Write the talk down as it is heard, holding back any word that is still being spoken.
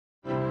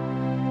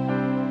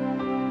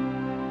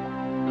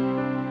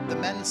The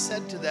men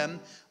said to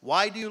them,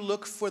 "Why do you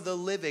look for the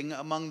living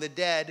among the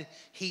dead?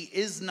 He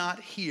is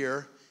not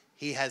here,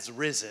 he has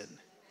risen.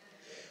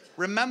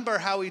 Remember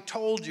how he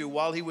told you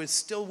while he was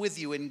still with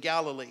you in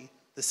Galilee,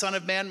 the Son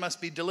of Man must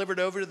be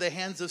delivered over to the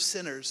hands of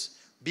sinners,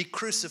 be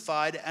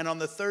crucified, and on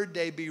the third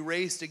day be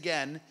raised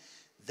again."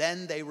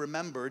 Then they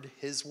remembered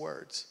his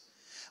words.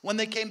 When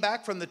they came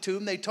back from the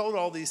tomb, they told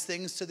all these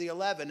things to the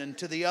 11 and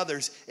to the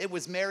others. It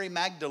was Mary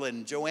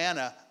Magdalene,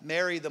 Joanna,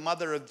 Mary the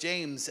mother of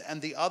James,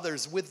 and the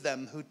others with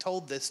them who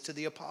told this to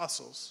the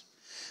apostles.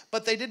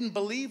 But they didn't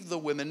believe the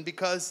women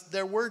because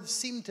their words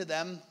seemed to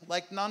them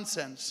like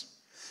nonsense.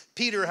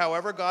 Peter,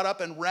 however, got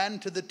up and ran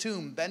to the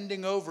tomb.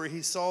 Bending over,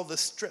 he saw the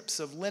strips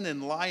of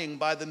linen lying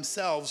by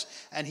themselves,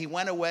 and he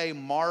went away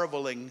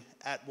marveling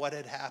at what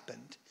had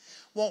happened.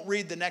 Won't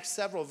read the next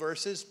several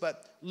verses,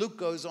 but Luke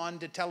goes on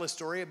to tell a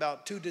story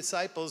about two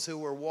disciples who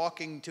were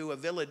walking to a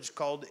village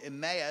called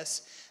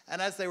Emmaus.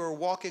 And as they were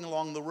walking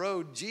along the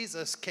road,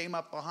 Jesus came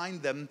up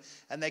behind them,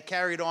 and they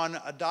carried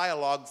on a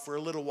dialogue for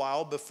a little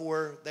while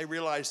before they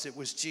realized it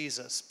was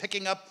Jesus.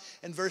 Picking up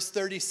in verse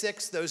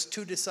 36, those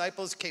two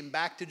disciples came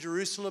back to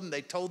Jerusalem.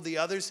 They told the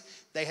others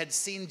they had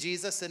seen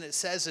Jesus, and it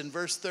says in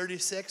verse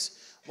 36,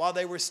 while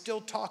they were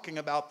still talking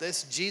about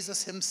this,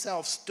 Jesus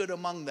himself stood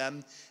among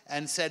them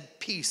and said,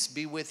 "Peace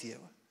be with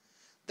you."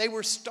 They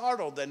were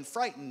startled and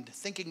frightened,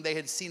 thinking they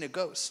had seen a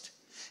ghost.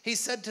 He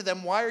said to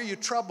them, "Why are you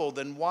troubled,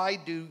 and why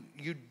do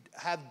you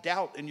have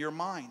doubt in your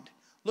mind?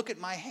 Look at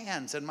my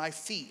hands and my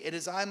feet. It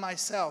is I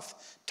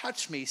myself.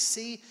 Touch me.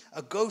 See,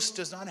 a ghost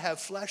does not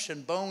have flesh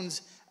and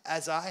bones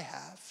as I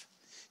have."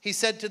 He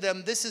said to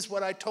them, "This is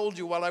what I told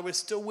you while I was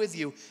still with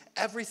you.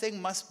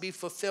 Everything must be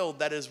fulfilled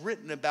that is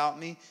written about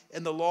me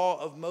in the law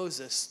of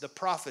Moses, the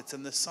prophets,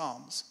 and the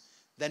Psalms."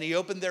 Then he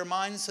opened their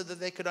minds so that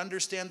they could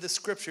understand the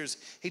scriptures.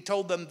 He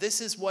told them,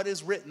 "This is what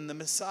is written. The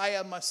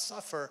Messiah must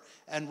suffer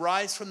and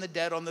rise from the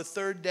dead on the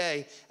third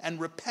day, and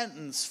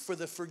repentance for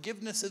the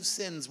forgiveness of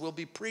sins will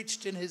be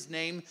preached in his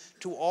name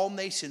to all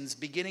nations,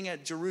 beginning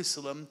at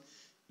Jerusalem.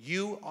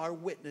 You are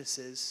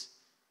witnesses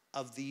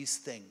of these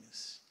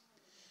things."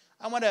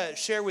 I want to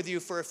share with you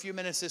for a few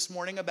minutes this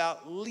morning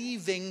about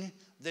leaving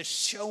the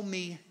show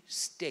me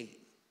state.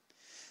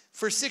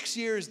 For 6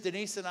 years,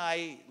 Denise and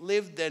I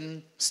lived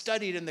and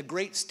studied in the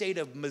great state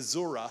of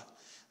Missouri,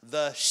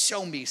 the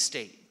show me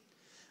state.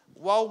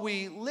 While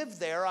we lived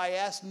there, I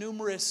asked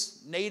numerous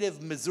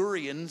native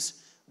Missourians,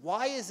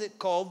 why is it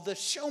called the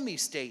show me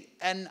state?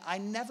 And I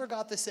never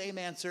got the same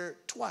answer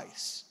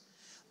twice.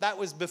 That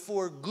was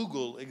before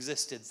Google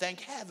existed.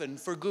 Thank heaven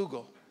for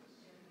Google.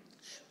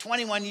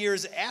 21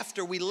 years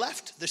after we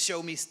left the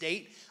show me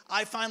state,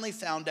 I finally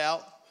found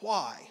out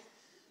why.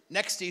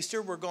 Next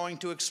Easter, we're going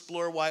to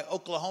explore why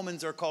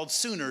Oklahomans are called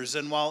Sooners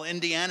and while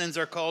Indianans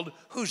are called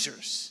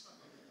Hoosiers.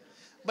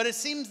 But it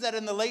seems that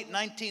in the late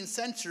 19th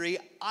century,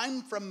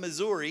 "I'm from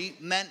Missouri"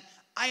 meant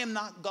I am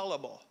not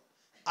gullible.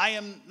 I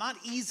am not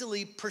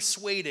easily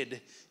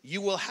persuaded.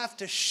 You will have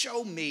to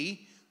show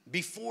me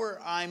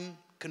before I'm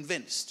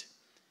convinced.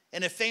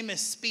 In a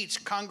famous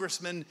speech,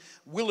 Congressman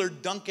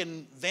Willard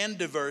Duncan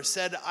Vandiver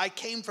said, "I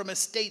came from a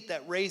state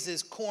that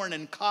raises corn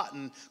and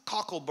cotton,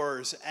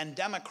 cockleburs and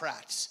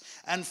Democrats,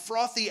 and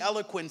frothy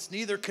eloquence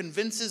neither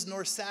convinces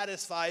nor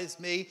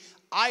satisfies me.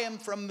 I am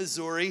from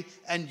Missouri,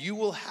 and you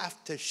will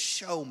have to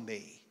show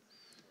me."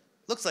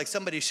 Looks like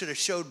somebody should have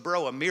showed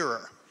Bro a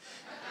mirror.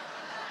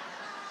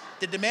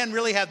 Did the man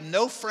really have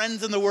no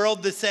friends in the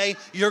world to say,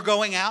 "You're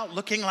going out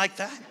looking like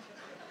that"?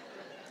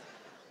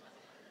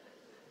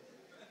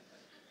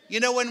 You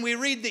know, when we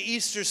read the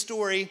Easter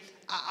story,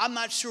 I'm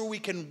not sure we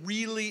can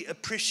really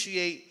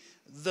appreciate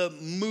the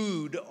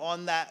mood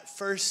on that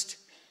first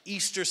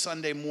Easter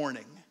Sunday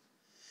morning.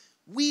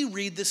 We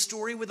read the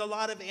story with a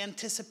lot of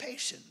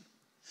anticipation.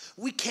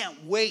 We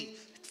can't wait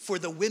for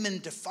the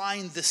women to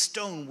find the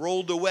stone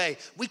rolled away.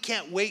 We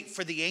can't wait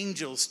for the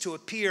angels to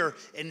appear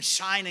in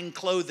shining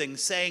clothing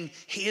saying,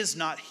 "He is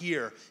not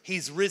here.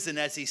 He's risen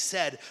as he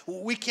said."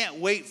 We can't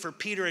wait for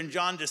Peter and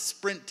John to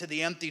sprint to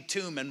the empty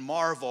tomb and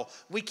marvel.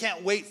 We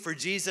can't wait for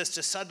Jesus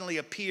to suddenly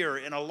appear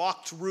in a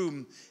locked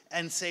room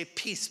and say,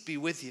 "Peace be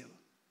with you."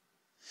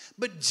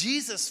 But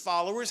Jesus'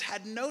 followers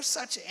had no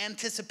such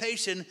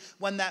anticipation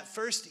when that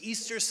first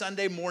Easter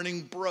Sunday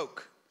morning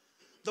broke.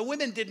 The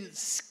women didn't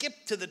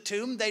skip to the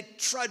tomb, they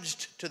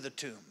trudged to the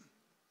tomb.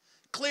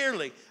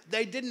 Clearly,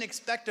 they didn't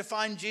expect to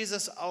find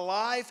Jesus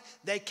alive.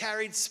 They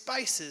carried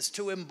spices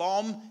to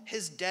embalm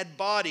his dead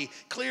body.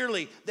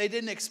 Clearly, they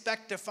didn't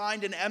expect to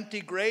find an empty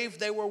grave.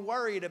 They were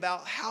worried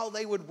about how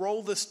they would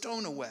roll the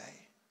stone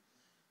away.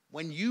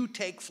 When you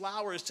take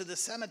flowers to the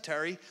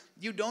cemetery,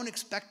 you don't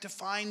expect to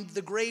find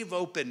the grave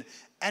open.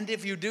 And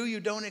if you do,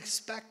 you don't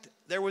expect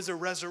there was a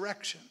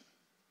resurrection.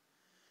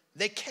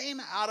 They came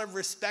out of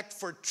respect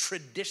for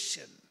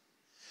tradition.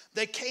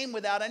 They came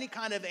without any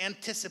kind of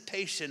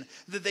anticipation,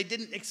 that they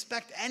didn't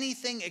expect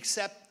anything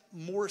except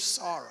more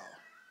sorrow.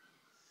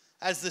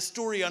 As the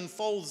story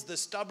unfolds, the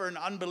stubborn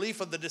unbelief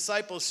of the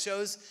disciples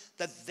shows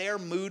that their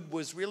mood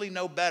was really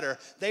no better.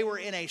 They were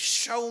in a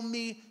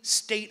show-me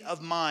state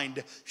of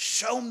mind.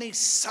 Show me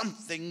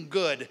something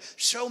good.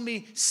 Show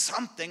me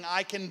something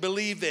I can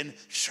believe in.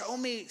 Show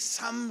me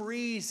some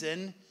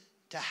reason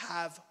to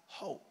have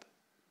hope.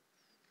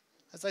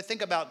 As I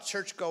think about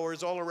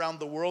churchgoers all around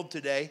the world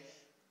today,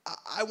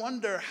 I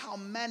wonder how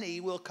many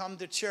will come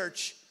to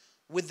church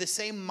with the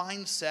same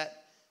mindset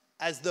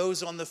as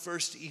those on the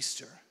first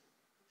Easter.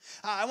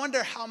 I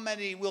wonder how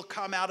many will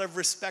come out of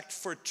respect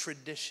for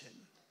tradition.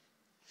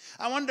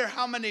 I wonder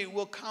how many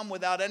will come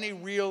without any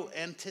real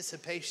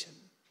anticipation.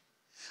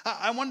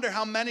 I wonder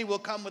how many will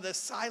come with a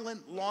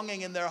silent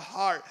longing in their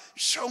heart.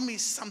 Show me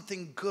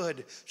something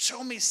good.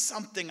 Show me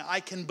something I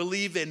can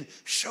believe in.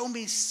 Show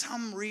me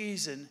some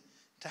reason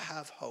to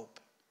have hope.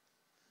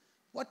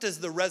 What does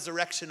the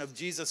resurrection of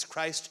Jesus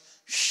Christ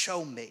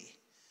show me?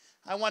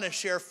 I want to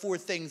share 4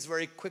 things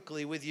very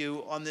quickly with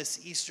you on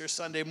this Easter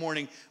Sunday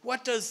morning.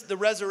 What does the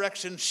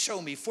resurrection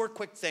show me? 4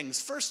 quick things.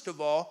 First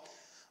of all,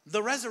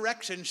 the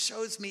resurrection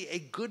shows me a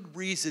good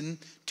reason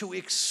to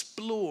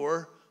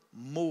explore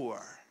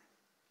more.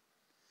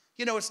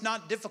 You know, it's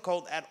not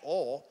difficult at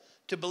all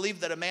to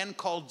believe that a man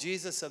called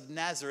Jesus of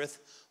Nazareth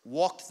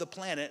walked the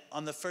planet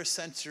on the 1st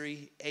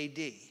century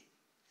AD.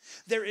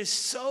 There is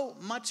so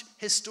much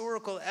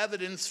historical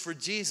evidence for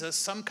Jesus,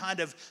 some kind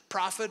of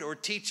prophet or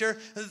teacher,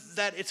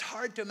 that it's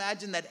hard to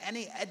imagine that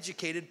any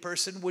educated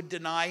person would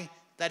deny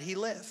that he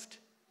lived.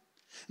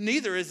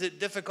 Neither is it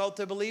difficult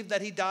to believe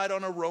that he died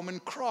on a Roman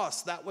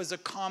cross. That was a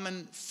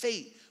common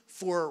fate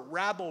for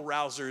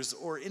rabble-rousers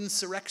or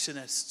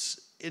insurrectionists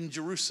in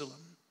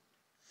Jerusalem.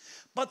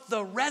 But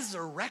the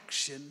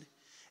resurrection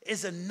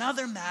is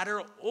another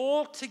matter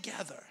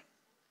altogether.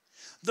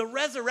 The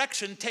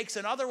resurrection takes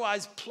an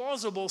otherwise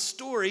plausible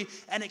story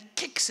and it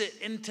kicks it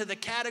into the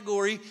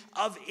category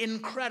of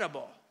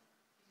incredible.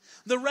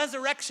 The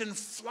resurrection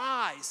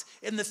flies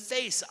in the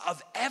face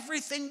of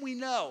everything we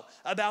know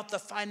about the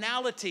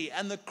finality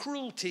and the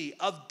cruelty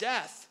of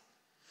death.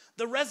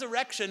 The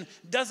resurrection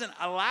doesn't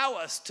allow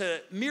us to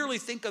merely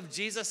think of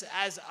Jesus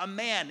as a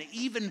man,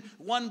 even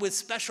one with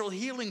special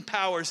healing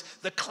powers.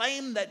 The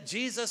claim that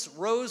Jesus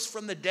rose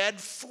from the dead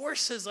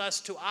forces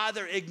us to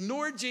either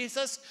ignore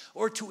Jesus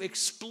or to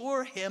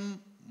explore him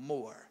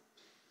more.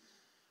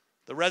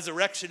 The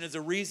resurrection is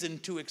a reason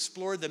to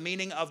explore the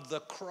meaning of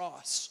the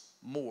cross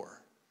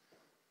more.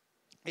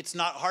 It's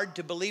not hard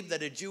to believe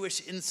that a Jewish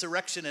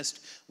insurrectionist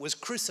was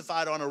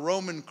crucified on a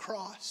Roman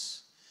cross.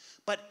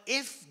 But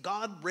if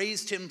God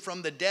raised him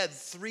from the dead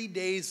 3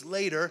 days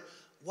later,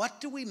 what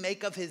do we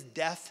make of his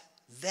death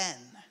then?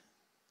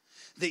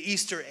 The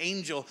Easter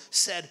angel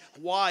said,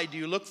 "Why do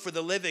you look for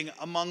the living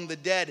among the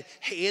dead?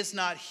 He is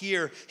not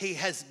here. He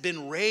has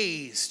been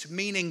raised,"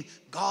 meaning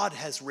God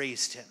has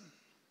raised him.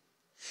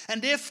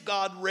 And if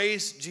God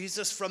raised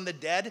Jesus from the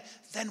dead,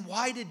 then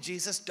why did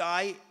Jesus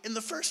die in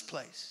the first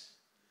place?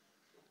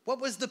 What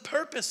was the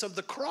purpose of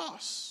the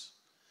cross?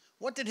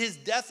 What did his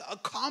death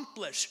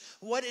accomplish?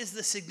 What is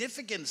the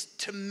significance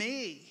to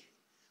me?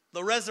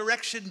 The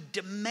resurrection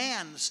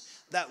demands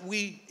that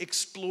we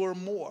explore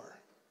more.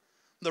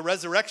 The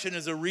resurrection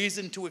is a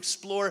reason to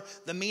explore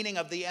the meaning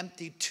of the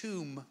empty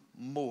tomb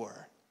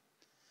more.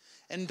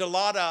 In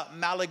Dalada,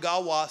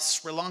 Maligawa,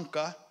 Sri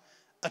Lanka,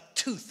 a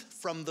tooth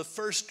from the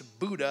first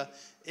Buddha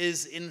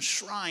is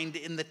enshrined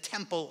in the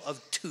Temple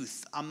of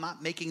Tooth. I'm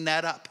not making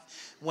that up.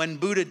 When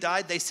Buddha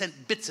died, they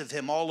sent bits of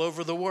him all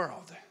over the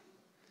world.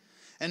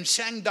 In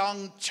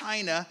Shandong,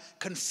 China,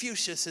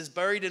 Confucius is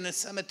buried in a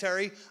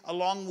cemetery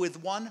along with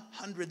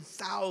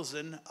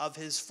 100,000 of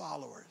his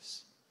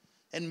followers.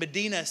 In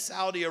Medina,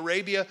 Saudi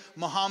Arabia,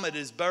 Muhammad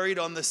is buried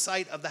on the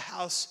site of the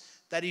house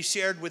that he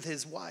shared with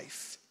his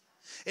wife.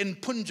 In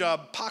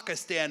Punjab,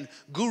 Pakistan,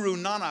 Guru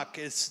Nanak,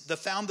 is the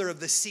founder of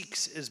the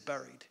Sikhs, is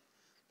buried.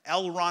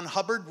 L. Ron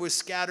Hubbard was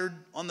scattered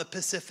on the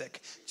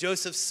Pacific.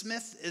 Joseph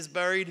Smith is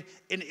buried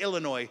in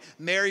Illinois.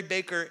 Mary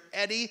Baker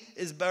Eddy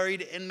is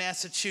buried in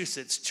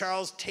Massachusetts.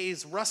 Charles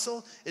Taze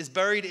Russell is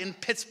buried in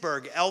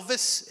Pittsburgh.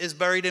 Elvis is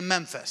buried in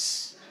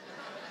Memphis.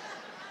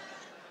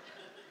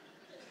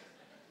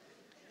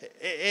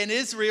 In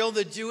Israel,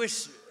 the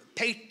Jewish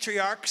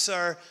patriarchs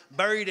are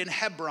buried in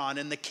Hebron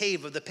in the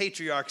cave of the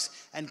patriarchs,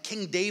 and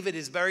King David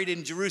is buried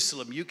in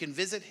Jerusalem. You can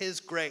visit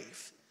his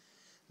grave.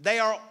 They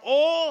are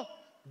all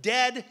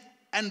dead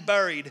and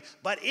buried.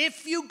 But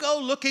if you go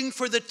looking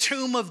for the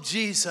tomb of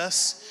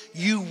Jesus,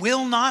 you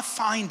will not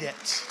find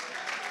it.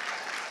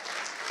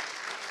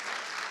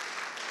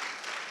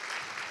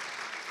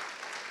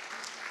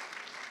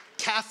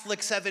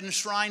 Catholics have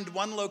enshrined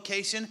one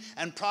location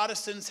and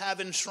Protestants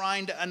have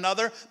enshrined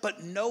another,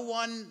 but no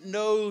one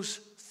knows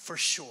for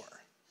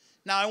sure.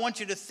 Now, I want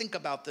you to think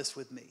about this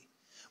with me.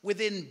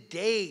 Within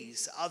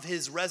days of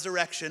his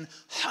resurrection,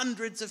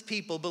 hundreds of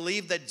people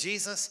believed that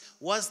Jesus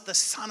was the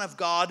Son of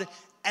God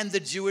and the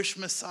Jewish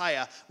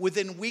Messiah.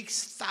 Within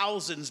weeks,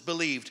 thousands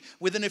believed.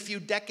 Within a few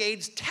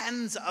decades,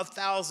 tens of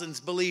thousands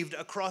believed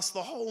across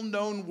the whole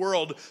known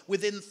world.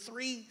 Within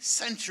 3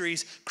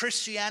 centuries,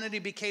 Christianity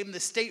became the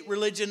state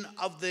religion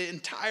of the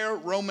entire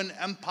Roman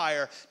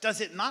Empire. Does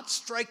it not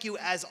strike you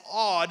as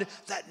odd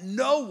that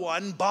no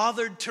one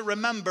bothered to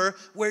remember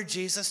where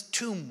Jesus'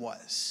 tomb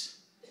was?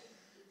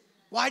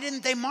 Why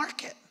didn't they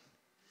mark it?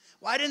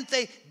 Why didn't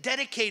they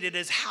dedicate it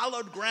as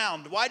hallowed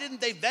ground? Why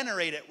didn't they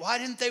venerate it? Why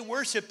didn't they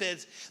worship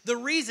it? The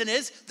reason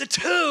is the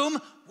tomb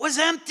was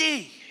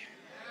empty.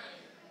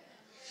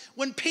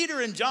 When Peter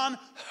and John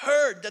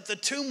heard that the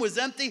tomb was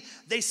empty,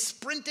 they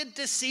sprinted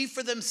to see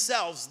for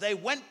themselves. They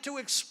went to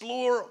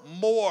explore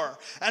more.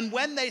 And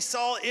when they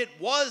saw it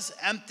was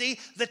empty,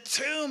 the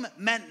tomb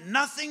meant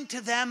nothing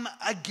to them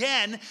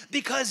again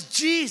because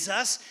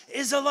Jesus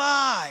is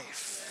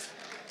alive.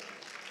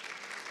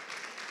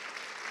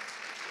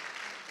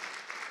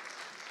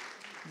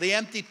 The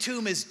empty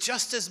tomb is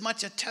just as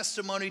much a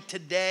testimony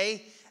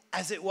today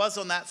as it was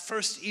on that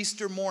first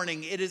Easter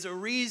morning. It is a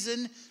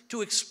reason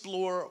to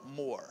explore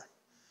more.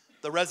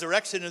 The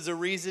resurrection is a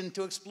reason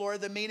to explore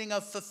the meaning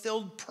of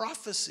fulfilled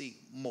prophecy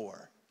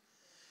more.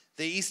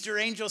 The Easter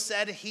angel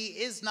said, "He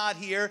is not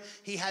here.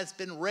 He has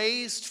been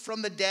raised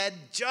from the dead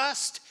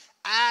just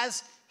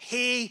as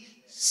he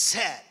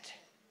said."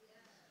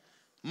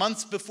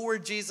 Months before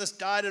Jesus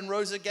died and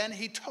rose again,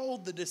 he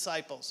told the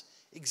disciples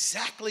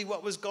exactly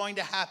what was going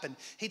to happen.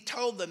 He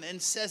told them in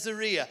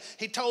Caesarea.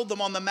 He told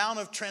them on the Mount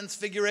of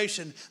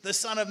Transfiguration, the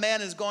Son of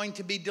Man is going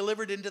to be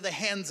delivered into the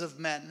hands of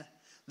men.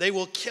 They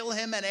will kill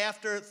him, and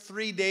after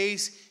 3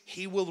 days,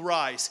 he will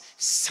rise.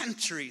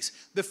 Centuries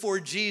before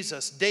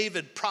Jesus,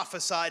 David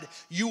prophesied,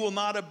 "You will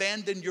not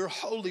abandon your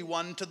Holy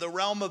One to the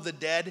realm of the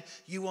dead.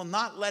 You will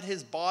not let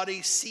his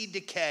body see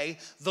decay.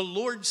 The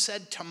Lord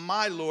said to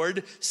my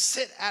Lord,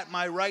 sit at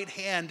my right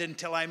hand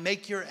until I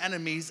make your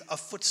enemies a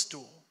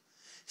footstool."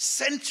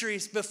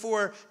 Centuries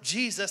before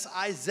Jesus,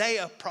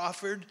 Isaiah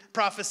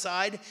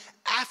prophesied,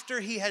 after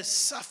he has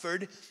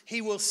suffered,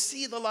 he will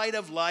see the light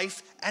of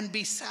life and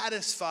be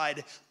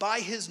satisfied.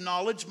 By his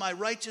knowledge, my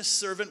righteous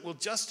servant will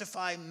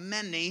justify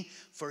many,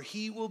 for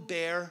he will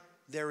bear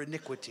their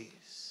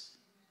iniquities.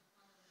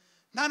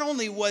 Not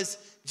only was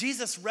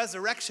Jesus'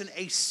 resurrection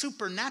a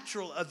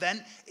supernatural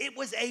event, it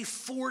was a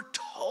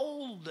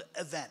foretold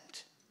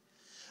event.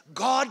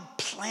 God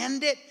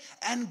planned it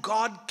and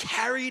God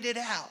carried it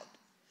out.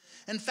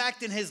 In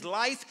fact, in his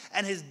life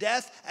and his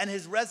death and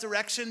his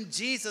resurrection,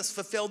 Jesus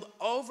fulfilled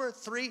over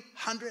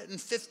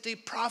 350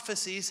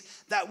 prophecies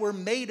that were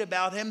made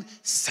about him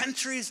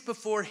centuries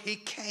before he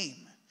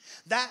came.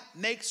 That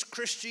makes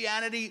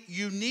Christianity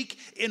unique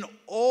in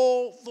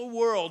all the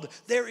world.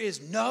 There is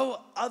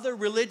no other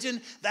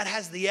religion that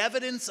has the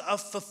evidence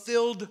of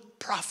fulfilled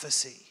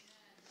prophecy.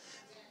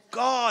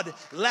 God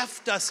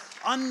left us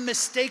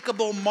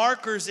unmistakable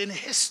markers in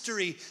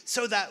history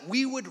so that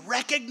we would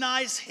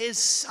recognize his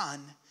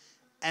Son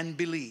and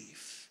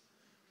believe.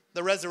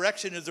 The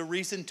resurrection is a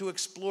reason to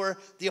explore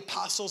the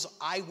apostles'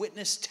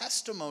 eyewitness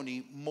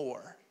testimony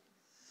more.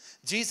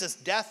 Jesus'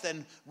 death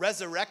and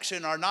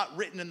resurrection are not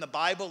written in the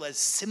Bible as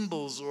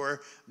symbols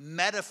or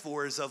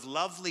metaphors of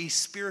lovely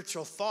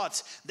spiritual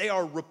thoughts. They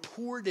are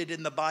reported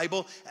in the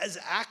Bible as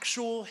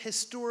actual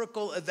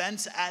historical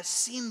events as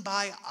seen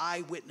by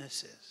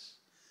eyewitnesses.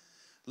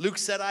 Luke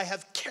said, "I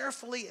have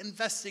carefully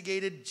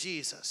investigated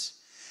Jesus,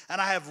 and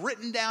I have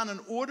written down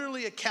an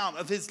orderly account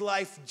of his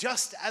life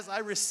just as I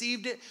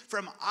received it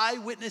from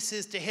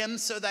eyewitnesses to him,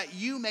 so that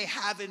you may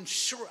have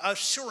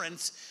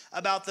assurance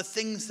about the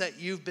things that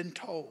you've been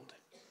told."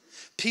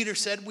 Peter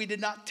said, "We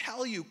did not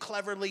tell you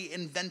cleverly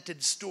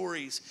invented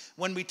stories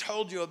when we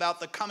told you about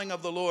the coming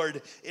of the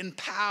Lord in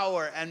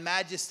power and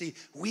majesty.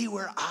 We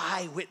were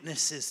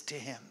eyewitnesses to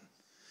him."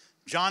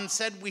 John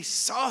said, "We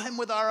saw him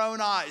with our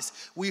own eyes.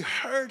 We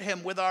heard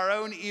him with our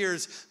own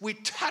ears. We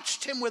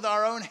touched him with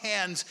our own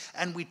hands,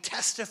 and we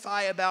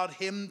testify about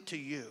him to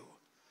you."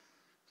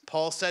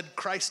 Paul said,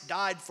 "Christ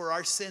died for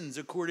our sins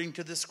according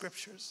to the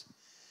scriptures.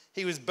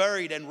 He was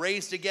buried and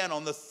raised again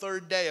on the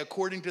 3rd day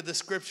according to the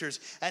scriptures,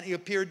 and he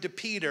appeared to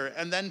Peter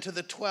and then to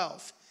the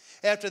 12.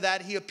 After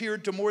that, he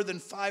appeared to more than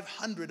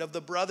 500 of the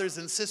brothers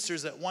and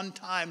sisters at one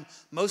time,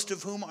 most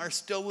of whom are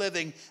still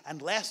living.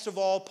 And last of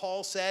all,"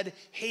 Paul said,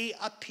 "he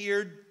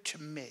appeared to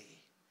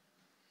me."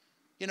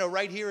 You know,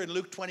 right here in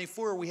Luke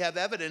 24, we have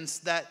evidence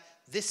that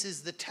this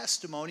is the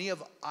testimony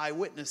of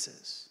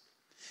eyewitnesses.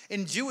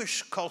 In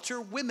Jewish culture,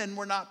 women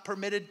were not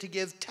permitted to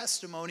give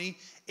testimony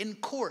in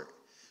court.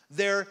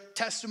 Their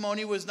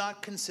testimony was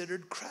not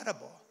considered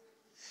credible.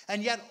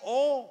 And yet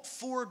all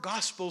 4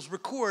 Gospels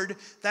record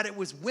that it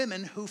was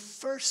women who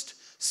first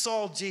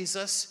saw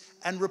Jesus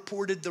and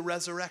reported the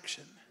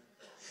resurrection.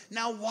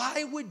 Now,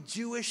 why would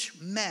Jewish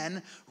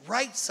men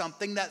write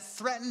something that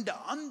threatened to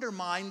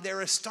undermine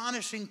their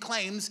astonishing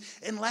claims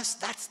unless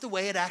that's the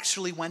way it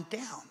actually went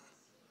down?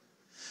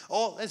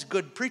 Oh, that's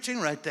good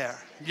preaching right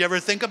there. You ever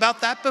think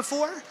about that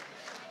before?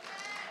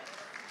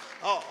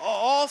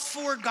 All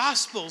 4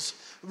 Gospels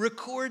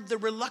record the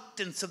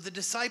reluctance of the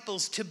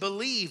disciples to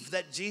believe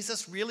that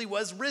Jesus really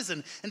was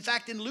risen. In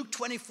fact, in Luke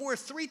 24,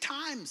 3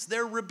 times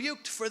they're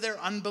rebuked for their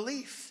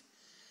unbelief.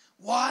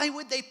 Why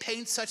would they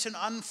paint such an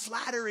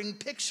unflattering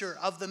picture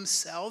of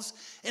themselves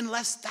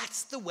unless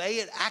that's the way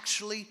it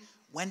actually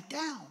went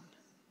down?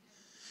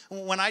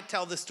 When I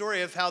tell the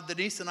story of how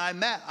Denise and I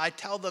met, I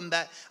tell them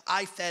that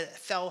I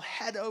fell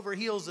head over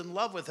heels in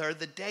love with her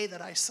the day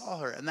that I saw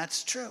her, and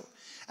that's true.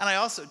 And I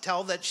also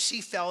tell that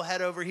she fell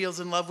head over heels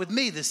in love with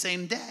me the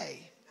same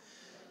day.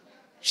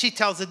 She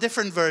tells a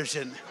different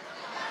version.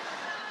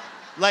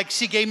 Like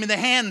she gave me the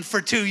hand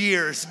for 2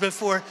 years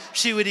before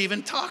she would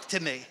even talk to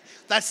me.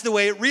 That's the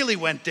way it really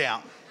went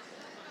down.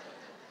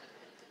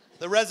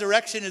 The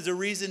resurrection is a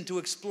reason to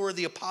explore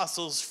the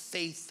apostles'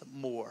 faith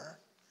more.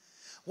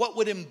 What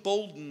would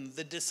embolden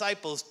the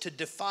disciples to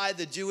defy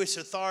the Jewish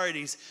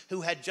authorities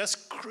who had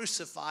just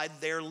crucified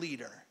their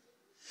leader?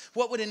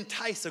 What would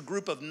entice a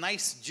group of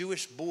nice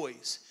Jewish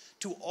boys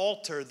to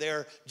alter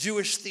their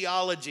Jewish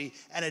theology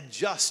and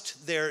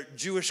adjust their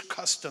Jewish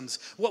customs?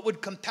 What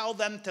would compel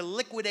them to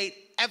liquidate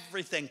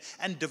everything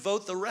and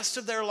devote the rest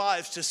of their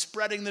lives to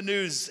spreading the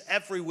news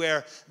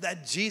everywhere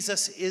that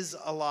Jesus is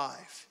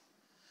alive?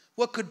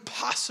 What could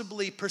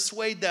possibly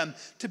persuade them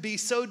to be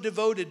so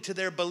devoted to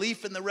their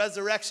belief in the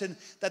resurrection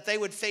that they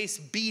would face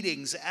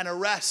beatings and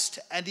arrest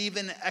and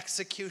even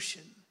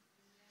execution?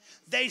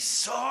 They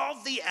saw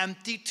the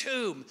empty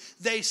tomb.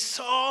 They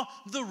saw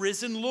the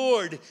risen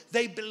Lord.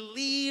 They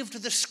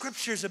believed the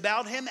scriptures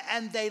about him,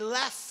 and they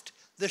left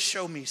the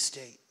show me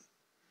state.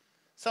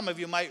 Some of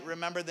you might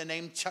remember the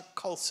name Chuck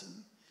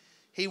Colson.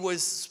 He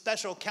was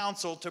special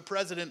counsel to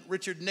President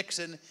Richard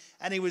Nixon,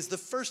 and he was the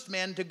first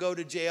man to go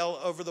to jail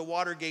over the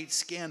Watergate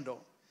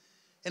scandal.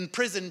 In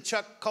prison,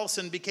 Chuck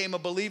Colson became a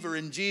believer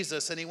in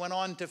Jesus, and he went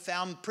on to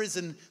found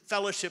prison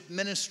fellowship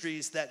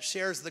ministries that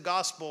shares the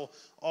gospel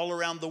all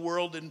around the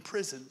world in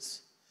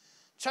prisons.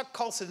 Chuck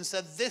Colson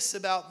said this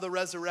about the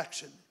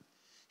resurrection.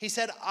 He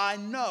said, "I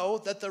know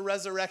that the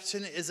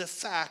resurrection is a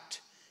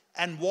fact,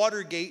 and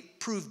Watergate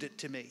proved it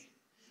to me."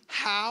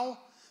 How?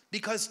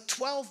 Because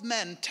 12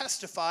 men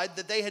testified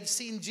that they had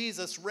seen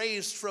Jesus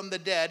raised from the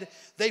dead.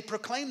 They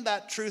proclaimed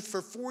that truth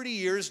for 40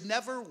 years,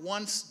 never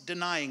once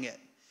denying it.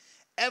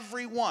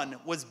 Everyone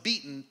was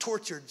beaten,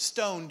 tortured,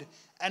 stoned,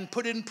 and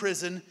put in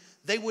prison.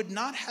 They would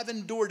not have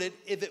endured it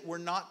if it were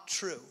not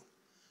true.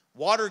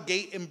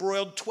 Watergate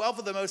embroiled 12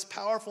 of the most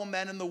powerful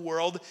men in the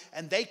world,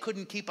 and they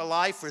couldn't keep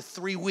alive for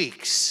 3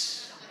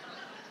 weeks.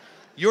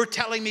 You're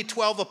telling me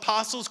 12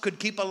 apostles could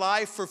keep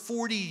alive for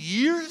 40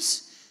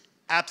 years?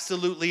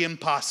 Absolutely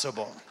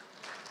impossible.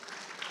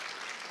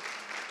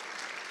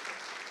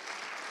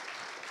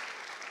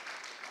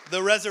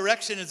 The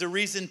resurrection is a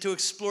reason to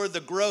explore the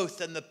growth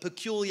and the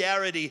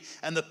peculiarity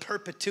and the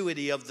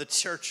perpetuity of the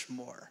church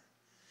more.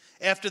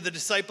 After the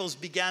disciples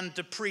began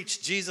to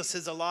preach Jesus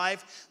is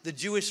alive, the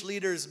Jewish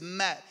leaders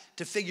met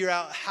to figure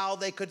out how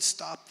they could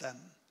stop them.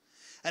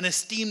 An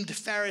esteemed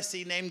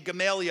Pharisee named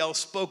Gamaliel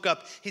spoke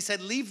up. He said,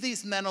 "Leave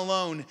these men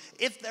alone.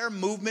 If their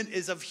movement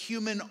is of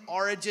human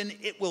origin,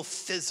 it will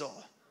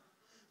fizzle.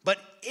 But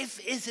if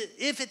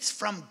it's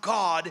from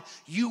God,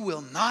 you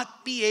will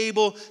not be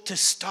able to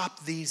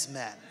stop these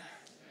men."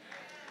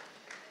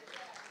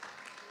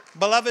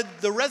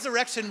 Beloved, the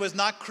resurrection was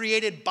not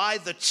created by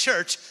the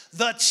church.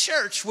 The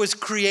church was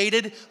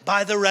created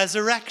by the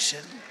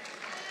resurrection.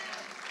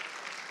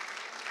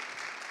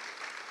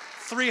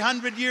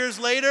 300 years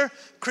later,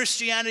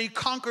 Christianity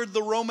conquered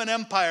the Roman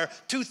Empire.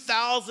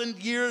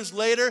 2,000 years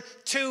later,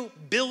 2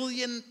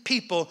 billion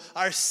people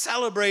are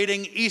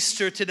celebrating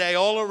Easter today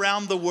all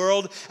around the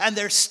world, and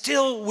they're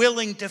still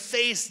willing to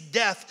face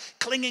death,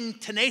 clinging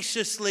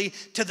tenaciously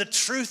to the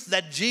truth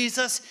that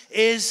Jesus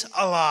is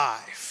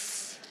alive.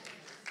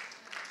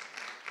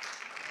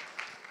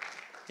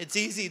 It's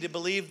easy to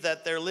believe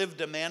that there lived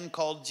a man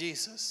called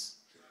Jesus.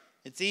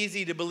 It's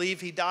easy to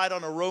believe he died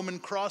on a Roman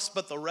cross,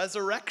 but the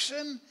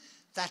resurrection,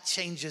 that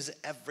changes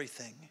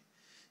everything.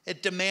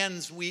 It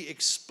demands we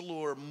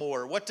explore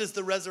more. What does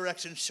the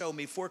resurrection show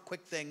me? 4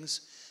 quick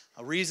things.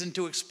 A reason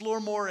to explore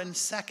more, and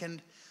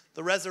second,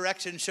 the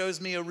resurrection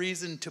shows me a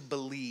reason to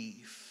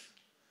believe.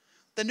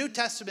 The New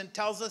Testament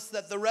tells us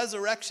that the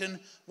resurrection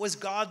was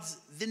God's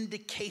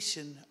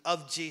vindication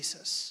of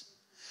Jesus.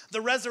 The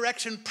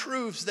resurrection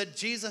proves that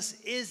Jesus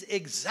is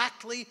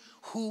exactly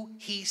who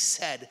he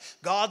said.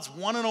 God's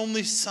one and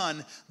only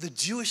Son, the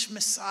Jewish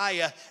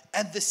Messiah,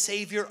 and the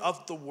Savior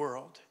of the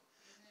world.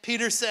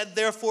 Peter said,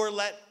 "Therefore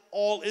let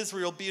all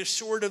Israel be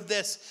assured of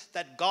this,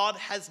 that God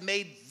has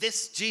made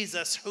this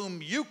Jesus,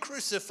 whom you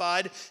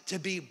crucified, to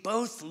be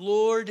both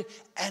Lord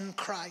and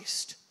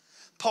Christ."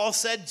 Paul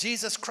said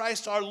Jesus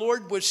Christ our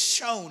Lord was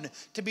shown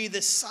to be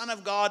the Son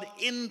of God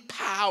in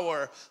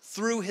power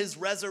through his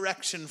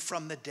resurrection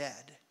from the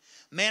dead.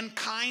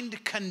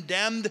 Mankind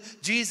condemned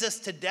Jesus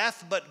to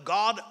death, but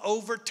God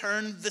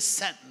overturned the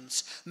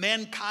sentence.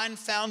 Mankind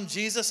found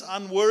Jesus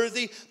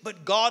unworthy,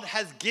 but God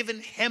has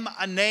given him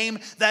a name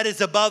that is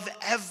above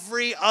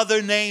every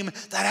other name,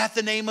 that at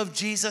the name of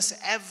Jesus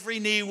every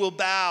knee will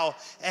bow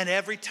and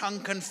every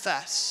tongue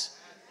confess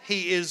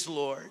He is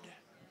Lord.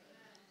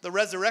 The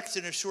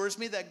resurrection assures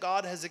me that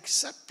God has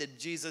accepted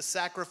Jesus'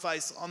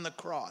 sacrifice on the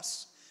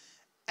cross,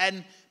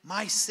 and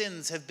my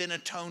sins have been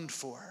atoned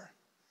for.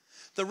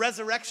 The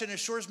resurrection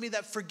assures me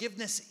that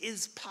forgiveness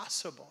is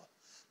possible.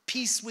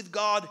 Peace with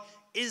God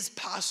is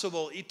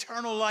possible.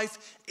 Eternal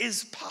life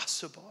is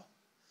possible.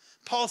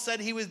 Paul said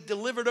he was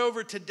delivered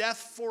over to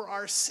death for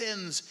our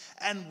sins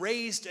and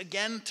raised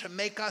again to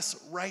make us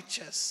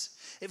righteous.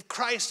 If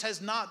Christ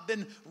has not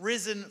been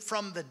risen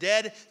from the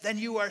dead, then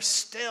you are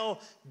still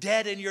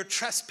dead in your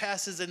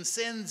trespasses and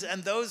sins,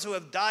 and those who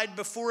have died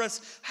before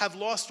us have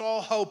lost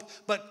all hope.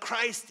 But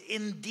Christ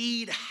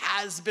indeed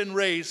has been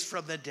raised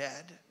from the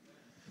dead.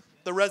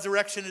 The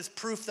resurrection is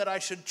proof that I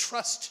should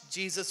trust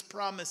Jesus'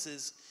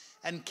 promises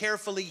and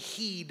carefully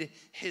heed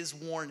his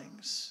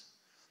warnings.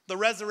 The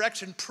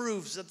resurrection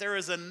proves that there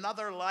is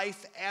another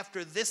life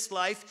after this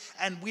life,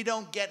 and we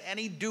don't get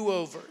any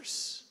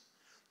do-overs.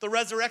 The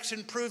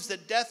resurrection proves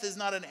that death is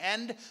not an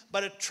end,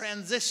 but a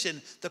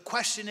transition. The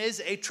question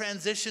is, a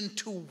transition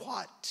to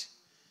what?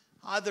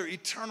 Either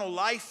eternal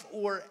life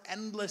or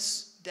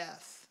endless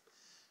death.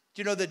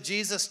 Do you know that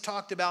Jesus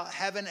talked about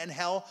heaven and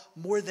hell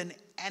more than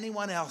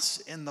anyone else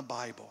in the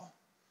Bible?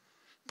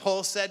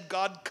 Paul said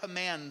God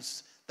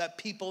commands that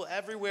people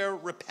everywhere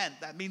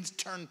repent. That means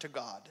turn to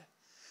God.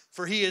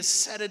 For he has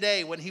set a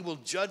day when he will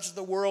judge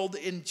the world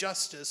in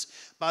justice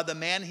by the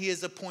man he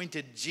has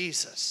appointed,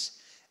 Jesus.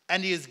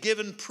 And he has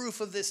given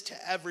proof of this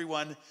to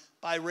everyone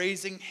by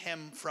raising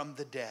him from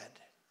the dead.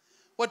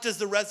 What does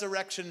the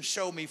resurrection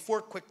show me?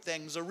 4 quick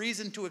things. A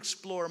reason to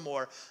explore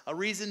more. A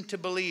reason to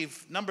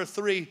believe. Number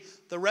 3,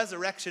 the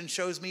resurrection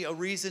shows me a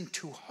reason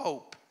to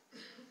hope.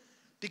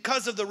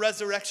 Because of the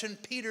resurrection,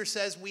 Peter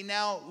says we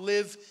now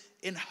live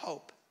in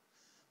hope.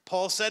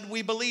 Paul said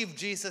we believe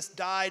Jesus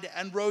died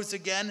and rose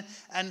again,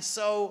 and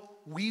so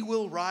we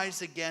will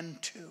rise again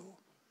too.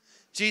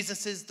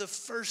 Jesus is the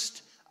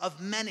first of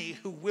many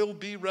who will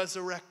be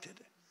resurrected.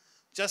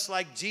 Just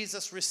like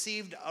Jesus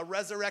received a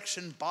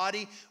resurrection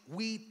body,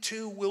 we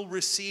too will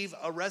receive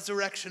a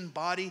resurrection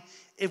body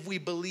if we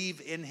believe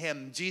in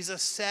him.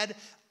 Jesus said,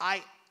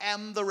 I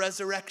am the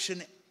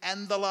resurrection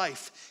and the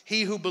life.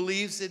 He who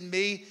believes in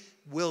me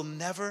will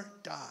never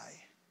die.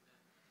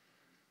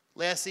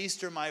 Last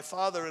Easter, my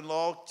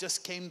father-in-law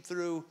just came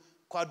through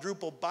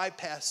quadruple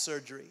bypass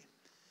surgery.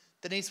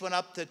 Denise went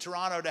up to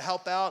Toronto to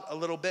help out a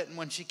little bit, and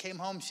when she came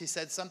home, she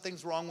said,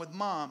 something's wrong with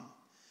Mom.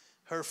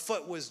 Her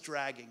foot was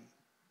dragging.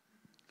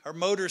 Her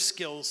motor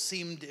skills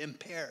seemed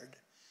impaired.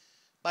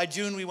 By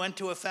June, we went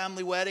to a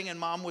family wedding, and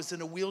Mom was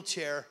in a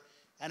wheelchair,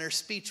 and her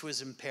speech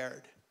was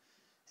impaired.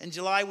 In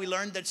July, we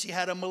learned that she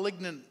had a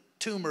malignant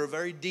tumor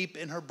very deep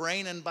in her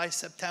brain, and by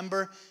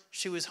September,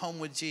 she was home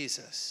with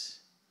Jesus.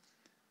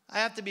 I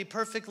have to be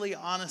perfectly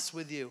honest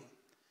with you.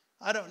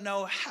 I don't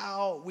know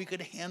how we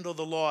could handle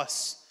the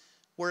loss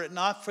were it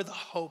not for the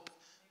hope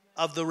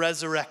of the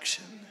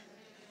resurrection.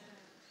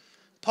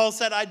 Paul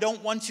said, I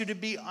don't want you to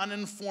be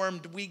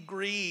uninformed. We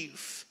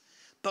grieve,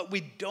 but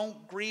we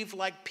don't grieve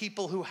like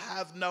people who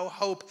have no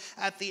hope.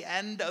 At the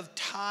end of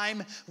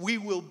time, we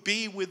will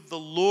be with the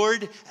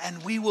Lord,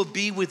 and we will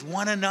be with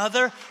one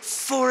another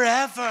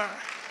forever.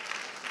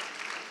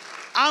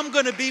 I'm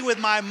going to be with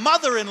my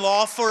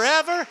mother-in-law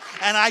forever,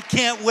 and I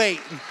can't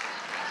wait.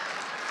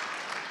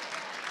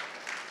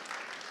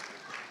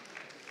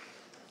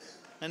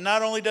 And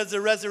not only does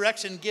the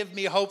resurrection give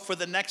me hope for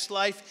the next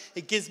life,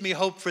 it gives me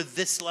hope for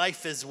this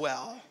life as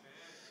well.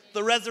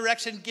 The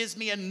resurrection gives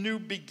me a new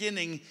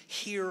beginning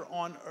here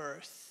on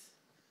earth.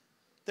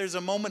 There's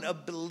a moment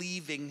of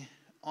believing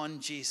on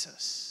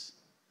Jesus.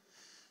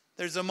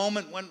 There's a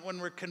moment when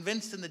we're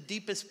convinced in the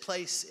deepest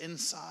place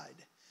inside.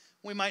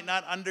 We might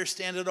not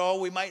understand it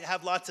all. We might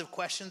have lots of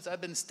questions.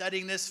 I've been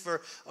studying this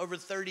for over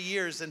 30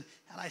 years, and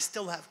I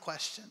still have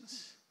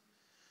questions.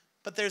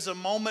 But there's a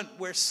moment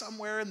where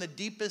somewhere in the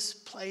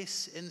deepest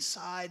place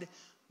inside,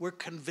 we're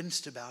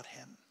convinced about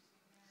him.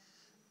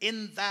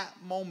 In that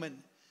moment,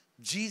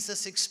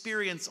 Jesus'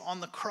 experience on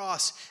the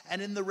cross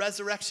and in the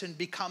resurrection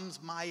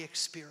becomes my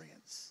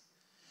experience.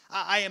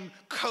 I am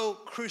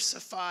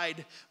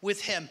co-crucified with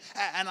him,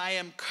 and I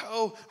am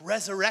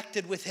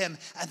co-resurrected with him.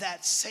 And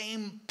that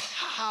same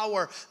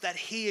power that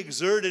he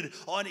exerted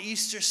on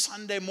Easter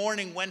Sunday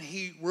morning when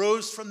he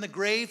rose from the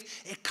grave,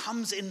 it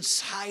comes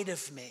inside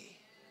of me.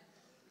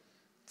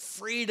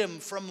 Freedom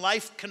from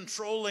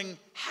life-controlling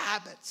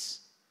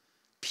habits,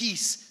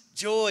 peace,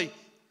 joy,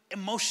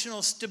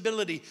 emotional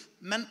stability,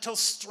 mental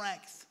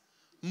strength,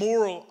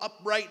 moral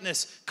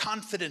uprightness,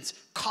 confidence,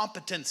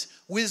 competence,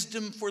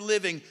 wisdom for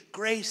living,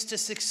 grace to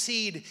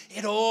succeed.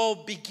 It all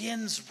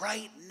begins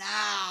right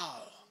now.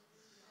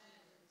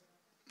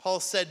 Paul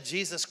said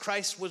Jesus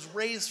Christ was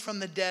raised from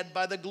the dead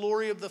by the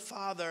glory of the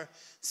Father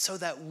so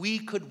that we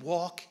could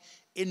walk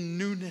in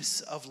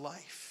newness of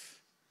life.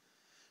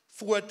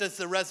 What does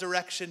the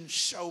resurrection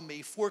show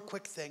me? 4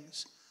 quick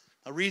things.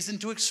 A reason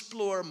to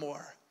explore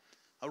more.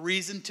 A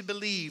reason to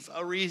believe.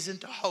 A reason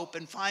to hope.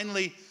 And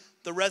finally,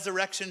 the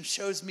resurrection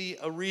shows me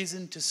a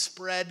reason to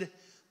spread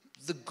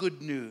the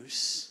good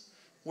news.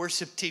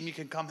 Worship team, you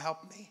can come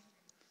help me.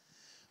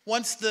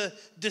 Once the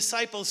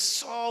disciples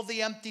saw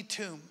the empty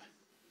tomb,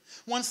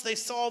 once they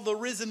saw the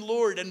risen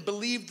Lord and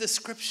believed the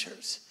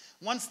scriptures,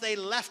 once they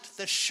left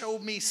the show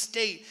me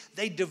state,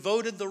 they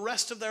devoted the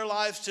rest of their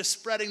lives to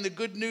spreading the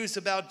good news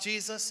about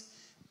Jesus,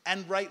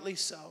 and rightly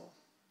so.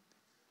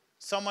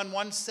 Someone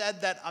once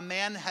said that a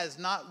man has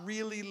not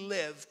really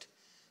lived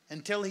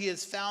until he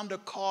has found a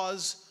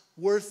cause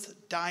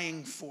worth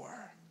dying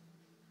for.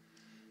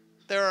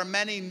 There are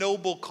many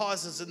noble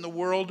causes in the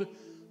world,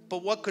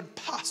 but what could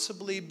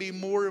possibly be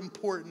more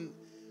important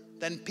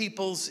than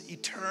people's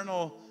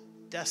eternal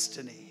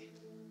destiny?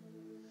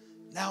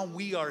 Now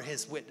we are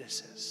his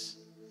witnesses.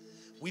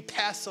 We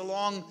pass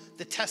along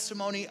the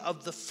testimony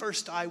of the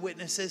first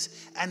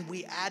eyewitnesses, and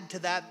we add to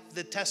that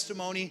the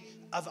testimony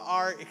of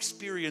our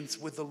experience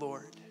with the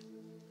Lord.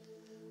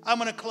 I'm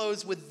going to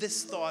close with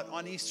this thought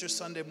on Easter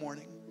Sunday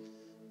morning.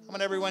 I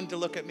want everyone to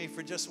look at me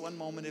for just one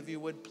moment, if you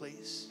would,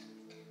 please.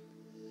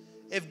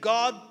 If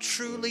God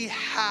truly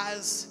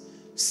has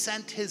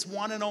sent his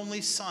one and only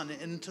Son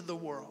into the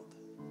world,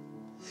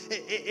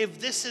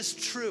 if this is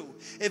true,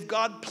 if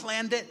God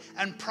planned it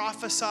and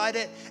prophesied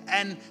it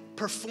and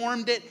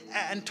performed it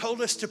and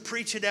told us to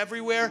preach it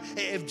everywhere,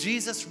 if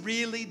Jesus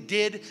really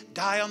did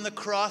die on the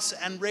cross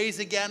and raise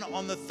again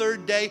on the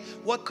third day,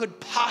 what could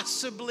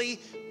possibly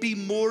be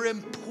more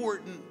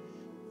important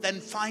than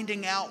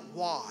finding out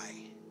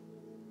why?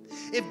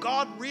 If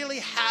God really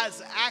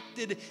has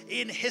acted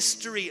in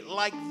history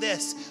like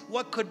this,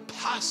 what could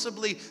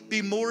possibly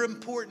be more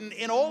important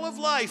in all of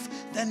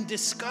life than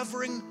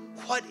discovering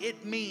what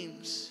it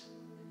means?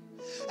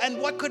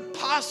 And what could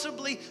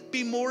possibly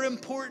be more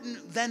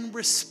important than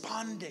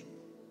responding?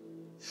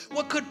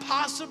 What could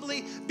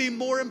possibly be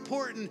more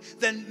important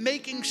than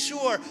making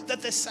sure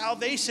that the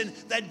salvation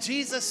that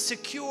Jesus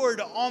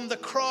secured on the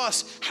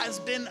cross has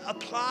been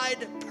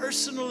applied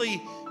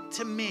personally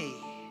to me?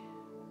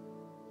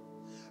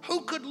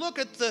 Who could look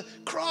at the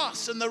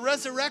cross and the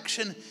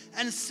resurrection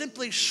and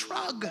simply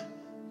shrug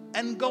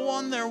and go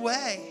on their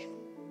way?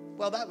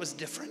 Well, that was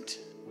different.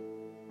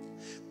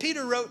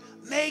 Peter wrote,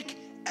 make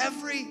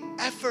every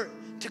effort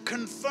to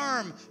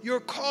confirm your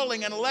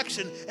calling and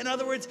election. In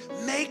other words,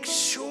 make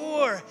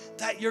sure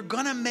that you're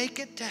going to make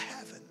it to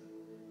heaven.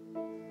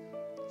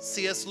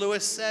 C.S.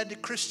 Lewis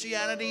said,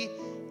 Christianity,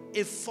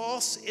 if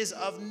false, is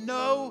of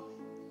no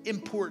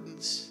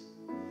importance,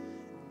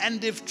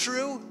 and if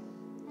true,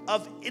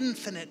 of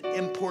infinite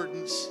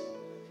importance.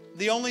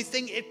 The only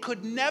thing it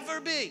could never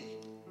be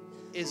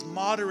is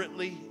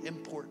moderately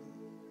important.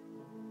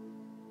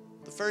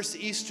 The first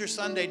Easter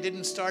Sunday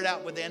didn't start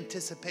out with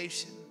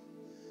anticipation.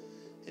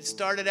 It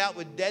started out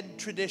with dead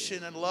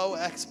tradition and low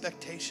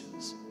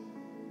expectations.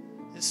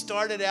 It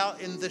started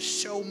out in the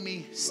show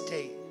me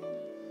state.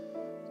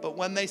 But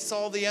when they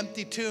saw the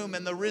empty tomb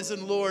and the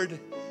risen Lord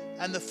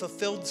and the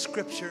fulfilled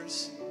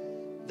scriptures,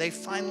 they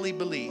finally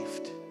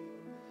believed.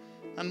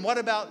 And what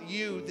about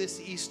you this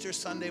Easter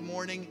Sunday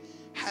morning?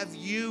 Have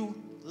you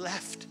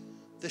left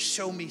the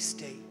show me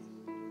state?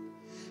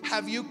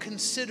 Have you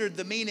considered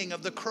the meaning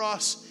of the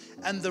cross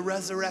and the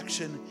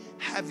resurrection?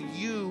 Have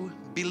you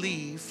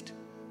believed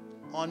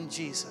on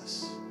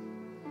Jesus?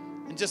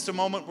 In just a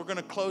moment, we're going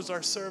to close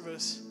our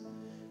service.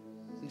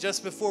 And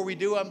just before we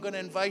do, I'm going to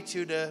invite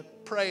you to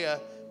pray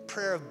a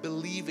prayer of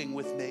believing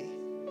with me.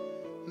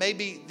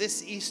 Maybe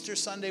this Easter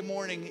Sunday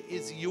morning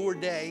is your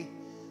day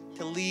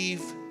to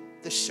leave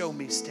the show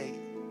me state.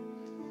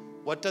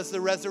 What does the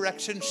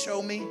resurrection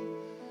show me?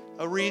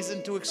 A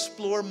reason to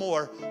explore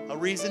more, a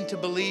reason to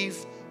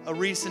believe, a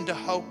reason to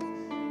hope,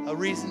 a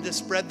reason to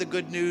spread the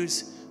good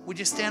news. Would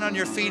you stand on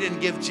your feet and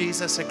give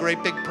Jesus a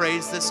great big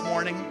praise this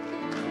morning?